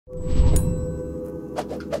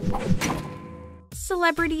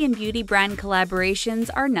Celebrity and beauty brand collaborations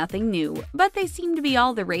are nothing new, but they seem to be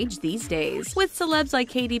all the rage these days. With celebs like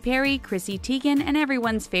Katy Perry, Chrissy Teigen, and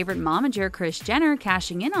everyone's favorite momager Kris Jenner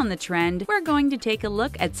cashing in on the trend, we're going to take a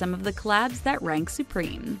look at some of the collabs that rank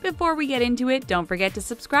supreme. Before we get into it, don't forget to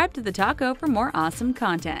subscribe to the Taco for more awesome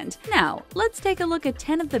content. Now, let's take a look at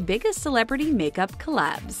 10 of the biggest celebrity makeup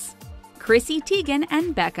collabs. Chrissy Teigen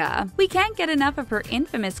and Becca. We can't get enough of her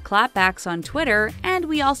infamous clapbacks on Twitter, and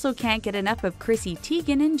we also can't get enough of Chrissy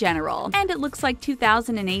Teigen in general. And it looks like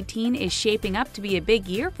 2018 is shaping up to be a big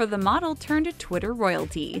year for the model turned Twitter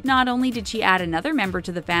royalty. Not only did she add another member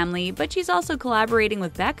to the family, but she's also collaborating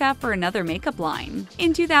with Becca for another makeup line.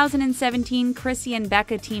 In 2017, Chrissy and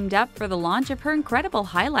Becca teamed up for the launch of her incredible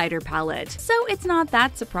highlighter palette. So it's not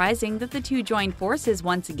that surprising that the two joined forces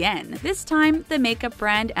once again. This time, the makeup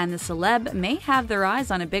brand and the celeb may have their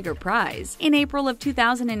eyes on a bigger prize. In April of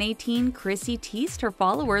 2018, Chrissy teased her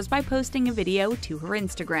followers by posting a video to her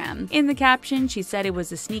Instagram. In the caption, she said it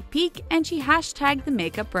was a sneak peek and she hashtagged the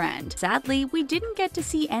makeup brand. Sadly, we didn't get to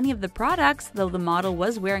see any of the products, though the model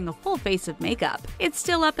was wearing a full face of makeup. It's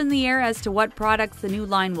still up in the air as to what products the new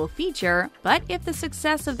line will feature, but if the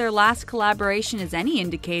success of their last collaboration is any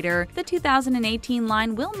indicator, the 2018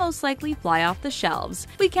 line will most likely fly off the shelves.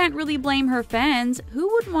 We can't really blame her fans.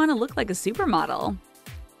 Who would want to look like a supermodel?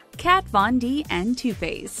 Kat Von D and Too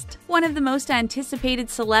Faced. One of the most anticipated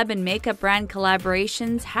celeb and makeup brand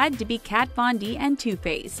collaborations had to be Kat Von D and Too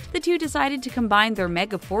Faced. The two decided to combine their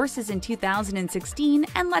mega forces in 2016,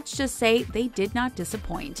 and let's just say they did not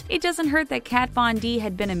disappoint. It doesn't hurt that Kat Von D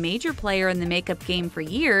had been a major player in the makeup game for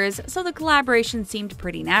years, so the collaboration seemed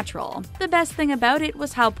pretty natural. The best thing about it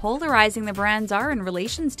was how polarizing the brands are in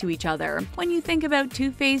relations to each other. When you think about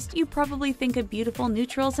Too Faced, you probably think of beautiful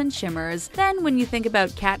neutrals and shimmers. Then when you think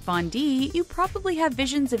about Kat Von D, you probably have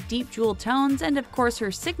visions of deep jewel tones and of course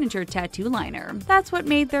her signature tattoo liner. That's what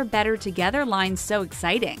made their Better Together line so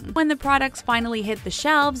exciting. When the products finally hit the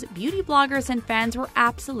shelves, beauty bloggers and fans were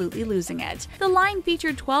absolutely losing it. The line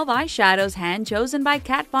featured 12 eyeshadows hand-chosen by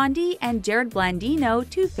Kat Von D and Jared Blandino,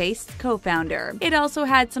 Too Faced's co-founder. It also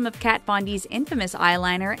had some of Kat Von D's infamous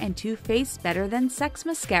eyeliner and Too Faced's Better Than Sex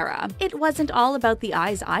mascara. It wasn't all about the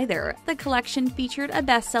eyes either. The collection featured a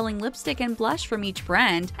best-selling lipstick and blush from each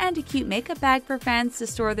brand, and a cute makeup bag for fans to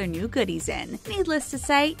store their new goodies in. Needless to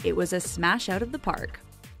say, it was a smash out of the park.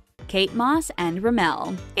 Kate Moss and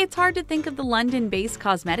Rimmel. It's hard to think of the London-based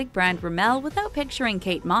cosmetic brand Rimmel without picturing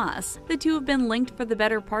Kate Moss. The two have been linked for the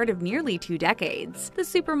better part of nearly 2 decades. The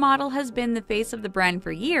supermodel has been the face of the brand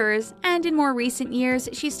for years, and in more recent years,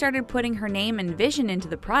 she started putting her name and vision into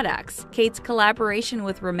the products. Kate's collaboration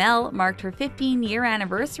with Rimmel marked her 15-year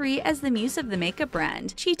anniversary as the muse of the makeup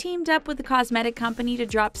brand. She teamed up with the cosmetic company to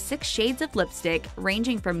drop 6 shades of lipstick,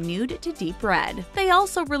 ranging from nude to deep red. They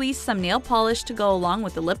also released some nail polish to go along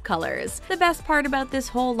with the lip color. The best part about this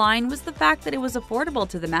whole line was the fact that it was affordable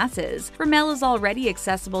to the masses. Rimmel is already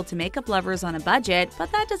accessible to makeup lovers on a budget,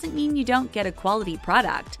 but that doesn't mean you don't get a quality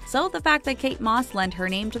product. So the fact that Kate Moss lent her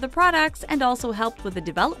name to the products and also helped with the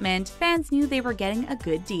development, fans knew they were getting a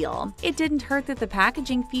good deal. It didn't hurt that the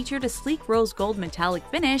packaging featured a sleek rose gold metallic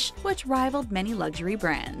finish, which rivaled many luxury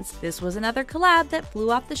brands. This was another collab that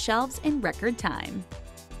flew off the shelves in record time.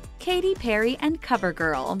 Katy Perry and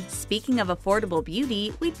CoverGirl. Speaking of affordable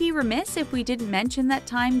beauty, we'd be remiss if we didn't mention that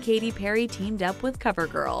time Katy Perry teamed up with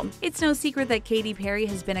CoverGirl. It's no secret that Katy Perry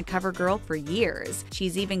has been a CoverGirl for years.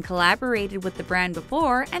 She's even collaborated with the brand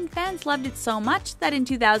before, and fans loved it so much that in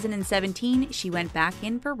 2017, she went back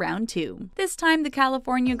in for round 2. This time, the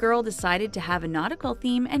California girl decided to have a nautical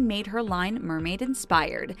theme and made her line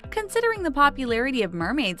mermaid-inspired. Considering the popularity of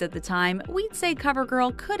mermaids at the time, we'd say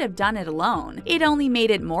CoverGirl could have done it alone. It only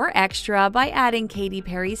made it more extra by adding Katy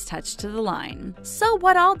Perry's touch to the line. So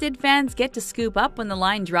what all did fans get to scoop up when the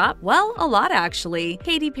line dropped? Well, a lot actually.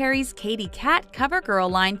 Katy Perry's Katy Kat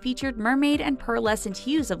CoverGirl line featured mermaid and pearlescent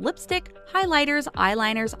hues of lipstick, highlighters,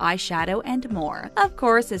 eyeliners, eyeshadow, and more. Of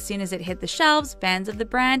course, as soon as it hit the shelves, fans of the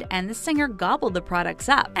brand and the singer gobbled the products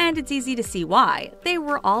up, and it's easy to see why. They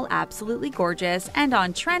were all absolutely gorgeous and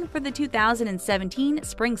on trend for the 2017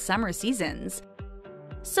 spring-summer seasons.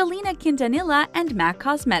 Selena Quintanilla and MAC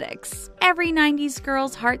Cosmetics. Every 90s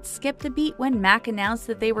girl's heart skipped a beat when MAC announced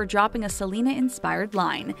that they were dropping a Selena-inspired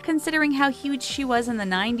line. Considering how huge she was in the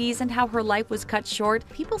 90s and how her life was cut short,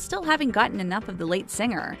 people still haven't gotten enough of the late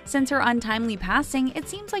singer. Since her untimely passing, it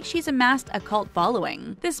seems like she's amassed a cult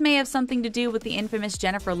following. This may have something to do with the infamous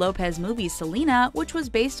Jennifer Lopez movie Selena, which was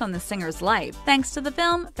based on the singer's life. Thanks to the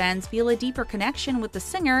film, fans feel a deeper connection with the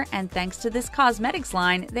singer, and thanks to this cosmetics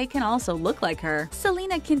line, they can also look like her. Selena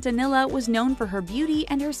Selena Quintanilla was known for her beauty,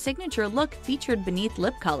 and her signature look featured beneath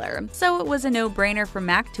lip color, so it was a no-brainer for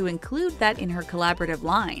MAC to include that in her collaborative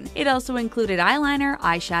line. It also included eyeliner,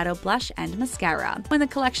 eyeshadow, blush, and mascara. When the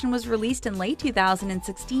collection was released in late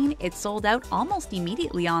 2016, it sold out almost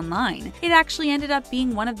immediately online. It actually ended up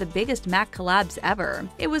being one of the biggest MAC collabs ever.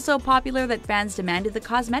 It was so popular that fans demanded the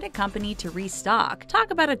Cosmetic company to restock.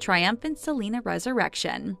 Talk about a triumphant Selena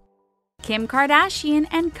resurrection. Kim Kardashian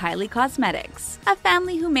and Kylie Cosmetics. A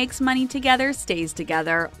family who makes money together stays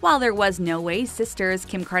together. While there was no way sisters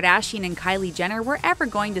Kim Kardashian and Kylie Jenner were ever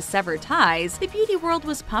going to sever ties, the beauty world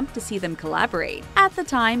was pumped to see them collaborate. At the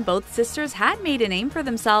time, both sisters had made a name for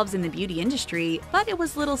themselves in the beauty industry, but it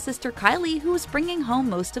was little sister Kylie who was bringing home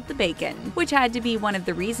most of the bacon, which had to be one of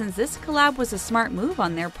the reasons this collab was a smart move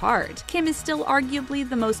on their part. Kim is still arguably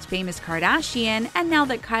the most famous Kardashian, and now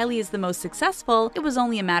that Kylie is the most successful, it was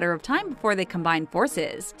only a matter of time before they combined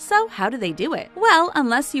forces. So how do they do it? Well,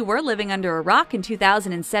 unless you were living under a rock in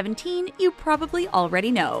 2017, you probably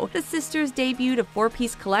already know. The sisters debuted a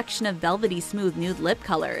 4-piece collection of velvety smooth nude lip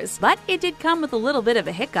colors, but it did come with a little bit of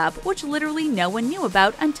a hiccup, which literally no one knew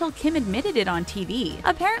about until Kim admitted it on TV.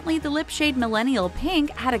 Apparently, the lip shade Millennial Pink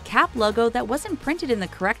had a cap logo that wasn't printed in the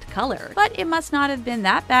correct color, but it must not have been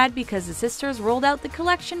that bad because the sisters rolled out the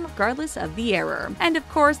collection regardless of the error. And of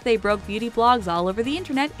course, they broke beauty blogs all over the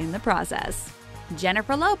internet in the process.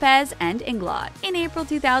 Jennifer Lopez and Inglot. In April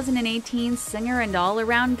 2018, singer and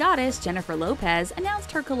all-around goddess Jennifer Lopez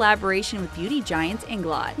announced her collaboration with beauty giants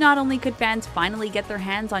Inglot. Not only could fans finally get their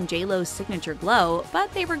hands on J.Lo's signature glow,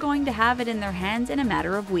 but they were going to have it in their hands in a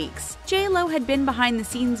matter of weeks. J.Lo had been behind the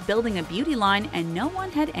scenes building a beauty line, and no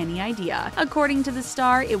one had any idea. According to the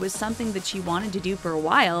star, it was something that she wanted to do for a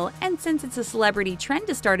while, and since it's a celebrity trend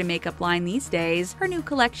to start a makeup line these days, her new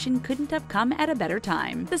collection couldn't have come at a better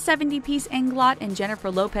time. The 70-piece Inglot and Jennifer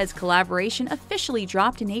Lopez collaboration officially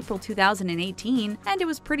dropped in April 2018, and it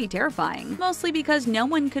was pretty terrifying, mostly because no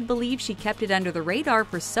one could believe she kept it under the radar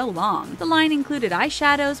for so long. The line included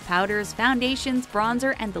eyeshadows, powders, foundations,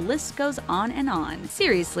 bronzer, and the list goes on and on.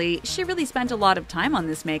 Seriously, she really spent a lot of time on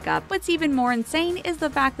this makeup. What's even more insane is the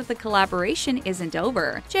fact that the collaboration isn't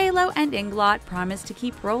over. J.Lo and Inglot promised to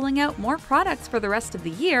keep rolling out more products for the rest of the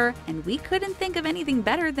year, and we couldn't think of anything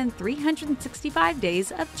better than 365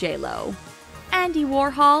 days of J.Lo. Andy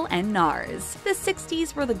Warhol and NARS. The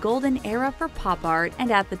 60s were the golden era for pop art, and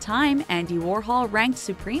at the time, Andy Warhol ranked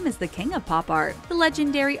supreme as the king of pop art. The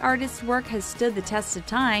legendary artist's work has stood the test of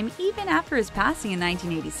time even after his passing in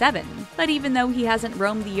 1987. But even though he hasn't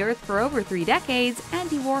roamed the earth for over 3 decades,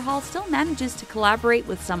 Andy Warhol still manages to collaborate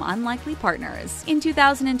with some unlikely partners. In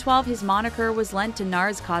 2012, his moniker was lent to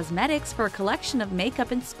NARS Cosmetics for a collection of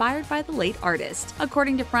makeup inspired by the late artist.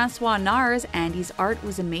 According to Francois NARS, Andy's art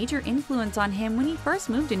was a major influence on him when he first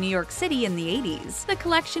moved to New York City in the 80s. The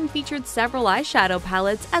collection featured several eyeshadow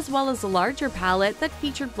palettes as well as a larger palette that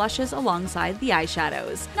featured blushes alongside the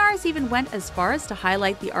eyeshadows. NARS even went as far as to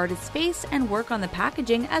highlight the artist's face and work on the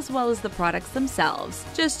packaging as well as the products themselves.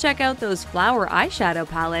 Just check out those flower eyeshadow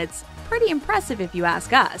palettes. Pretty impressive if you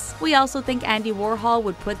ask us. We also think Andy Warhol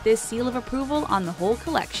would put this seal of approval on the whole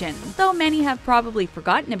collection. Though many have probably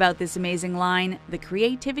forgotten about this amazing line, the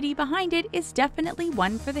creativity behind it is definitely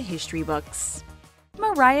one for the history books.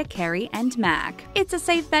 Mariah Carey and MAC. It's a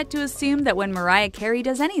safe bet to assume that when Mariah Carey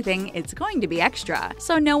does anything, it's going to be extra,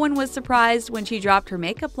 so no one was surprised when she dropped her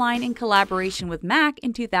makeup line in collaboration with MAC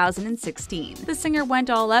in 2016. The singer went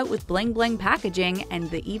all out with bling-bling packaging and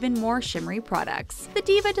the even more shimmery products. The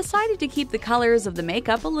diva decided to keep the colors of the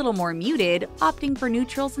makeup a little more muted, opting for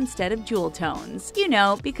neutrals instead of jewel tones. You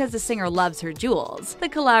know, because the singer loves her jewels. The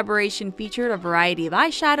collaboration featured a variety of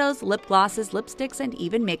eyeshadows, lip glosses, lipsticks, and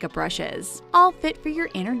even makeup brushes, all fit for your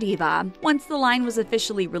inner diva. Once the line was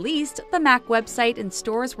officially released, the MAC website and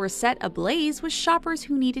stores were set ablaze with shoppers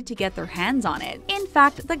who needed to get their hands on it. In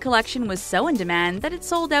fact, the collection was so in demand that it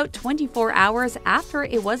sold out 24 hours after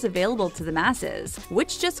it was available to the masses,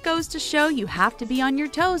 which just goes to show you have to be on your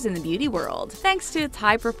toes in the beauty world. Thanks to its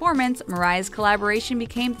high performance, Mariah's collaboration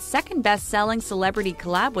became the second best-selling celebrity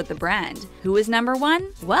collab with the brand. Who is number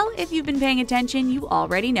 1? Well, if you've been paying attention, you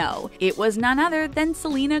already know. It was none other than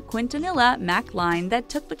Selena Quintanilla MAC line that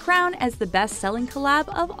took the crown as the best-selling collab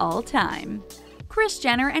of all time. Kris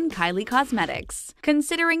Jenner and Kylie Cosmetics.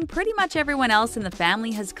 Considering pretty much everyone else in the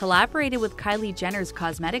family has collaborated with Kylie Jenner's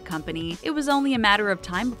cosmetic company, it was only a matter of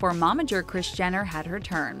time before momager Kris Jenner had her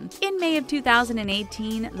turn. In May of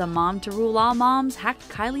 2018, the mom to rule all moms hacked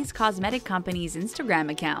Kylie's cosmetic company's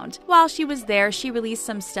Instagram account. While she was there, she released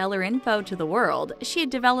some stellar info to the world. She had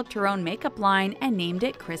developed her own makeup line and named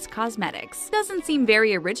it Kris Cosmetics. Doesn't seem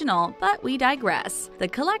very original, but we digress. The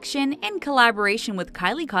collection, in collaboration with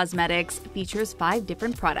Kylie Cosmetics, features 5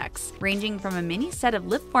 different products, ranging from a mini set of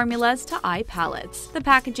lip formulas to eye palettes. The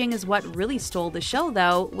packaging is what really stole the show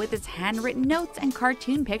though, with its handwritten notes and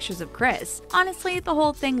cartoon pictures of Kris. Honestly, the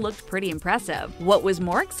whole thing looked pretty impressive. What was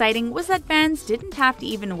more exciting was that fans didn't have to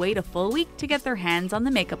even wait a full week to get their hands on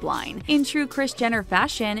the makeup line. In true Kris Jenner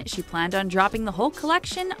fashion, she planned on dropping the whole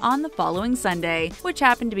collection on the following Sunday, which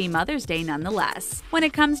happened to be Mother's Day nonetheless. When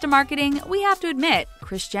it comes to marketing, we have to admit,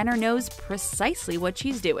 Kris Jenner knows precisely what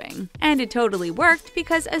she's doing. And it totally worked,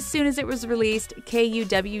 because as soon as it was released,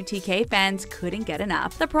 KUWTK fans couldn't get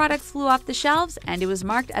enough. The products flew off the shelves, and it was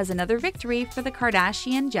marked as another victory for the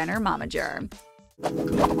Kardashian-Jenner momager.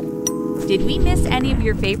 Did we miss any of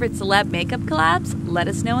your favorite celeb makeup collabs? Let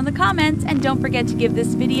us know in the comments, and don't forget to give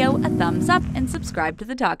this video a thumbs up and subscribe to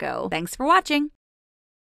the taco. Thanks for watching!